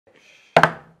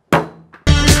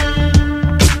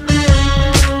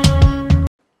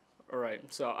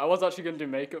So I was actually going to do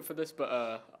makeup for this, but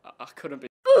I couldn't be.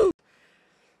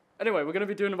 Anyway, we're going to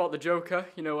be doing about the Joker,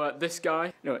 you know, this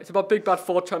guy. You know, it's about big bad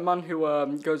 4chan man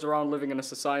who goes around living in a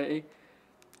society.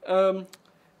 So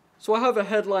I have a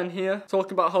headline here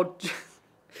talking about how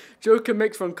Joker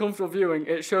makes for uncomfortable viewing.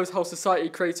 It shows how society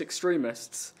creates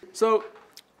extremists. So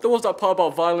there was that part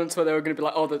about violence where they were going to be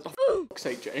like, oh, for fuck's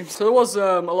sake, James. So there was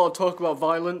a lot of talk about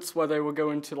violence where they were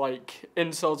going to, like,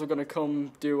 incels were going to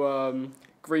come do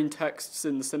green texts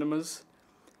in the cinemas.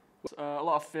 A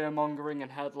lot of fear-mongering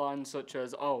and headlines such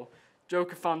as, oh,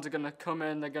 Joker fans are going to come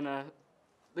in, they're gonna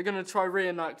try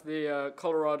reenact the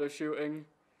Colorado shooting,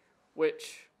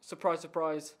 which, surprise,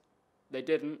 surprise, they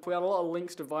didn't. We had a lot of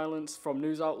links to violence from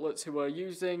news outlets who were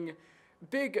using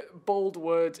big, bold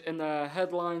words in their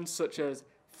headlines such as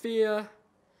fear,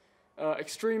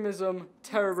 extremism,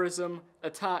 terrorism,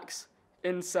 attacks,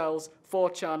 incels,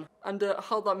 4chan, and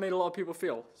how that made a lot of people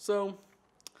feel. So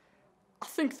I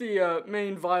think the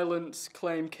main violence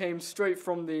claim came straight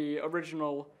from the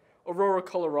original Aurora,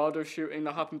 Colorado shooting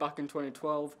that happened back in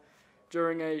 2012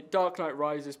 during a Dark Knight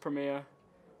Rises premiere.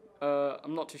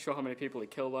 I'm not too sure how many people he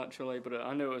killed actually, but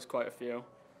I know it was quite a few.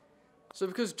 So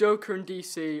because Joker and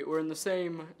DC were in the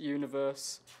same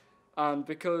universe, and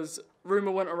because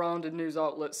rumour went around in news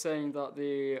outlets saying that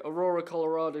the Aurora,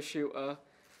 Colorado shooter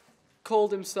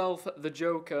called himself the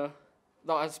Joker,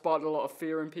 that has sparked a lot of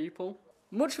fear in people.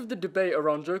 Much of the debate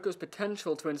around Joker's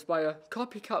potential to inspire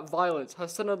copycat violence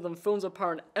has centered on the film's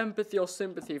apparent empathy or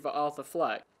sympathy for Arthur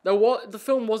Fleck. The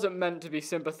film wasn't meant to be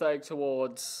sympathetic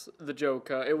towards the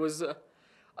Joker. It was,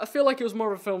 I feel like it was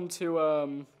more of a film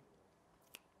to,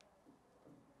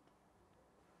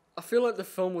 I feel like the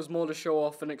film was more to show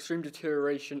off an extreme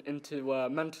deterioration into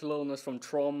mental illness from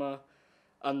trauma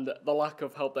and the lack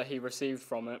of help that he received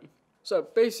from it. So,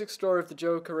 basic story of the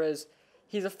Joker is,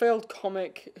 he's a failed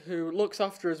comic who looks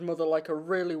after his mother like a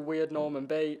really weird Norman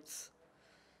Bates.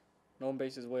 Norman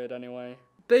Bates is weird anyway.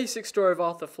 Basic story of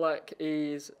Arthur Fleck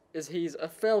is he's a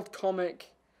failed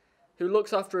comic who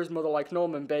looks after his mother like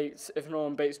Norman Bates if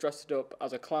Norman Bates dressed up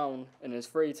as a clown in his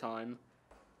free time.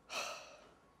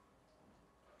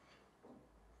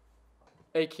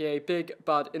 AKA big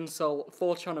bad incel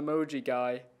 4chan emoji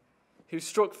guy who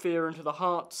struck fear into the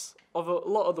hearts of a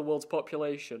lot of the world's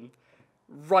population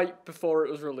right before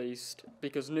it was released,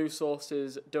 because news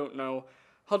sources don't know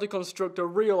how to construct a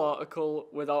real article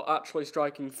without actually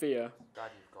striking fear.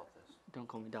 Dad, you've got this. Don't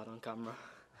call me Dad on camera.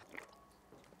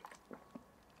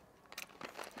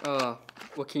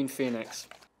 Joaquin Phoenix.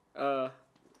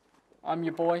 I'm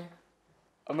your boy,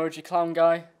 emoji clown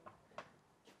guy.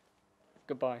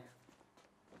 Goodbye.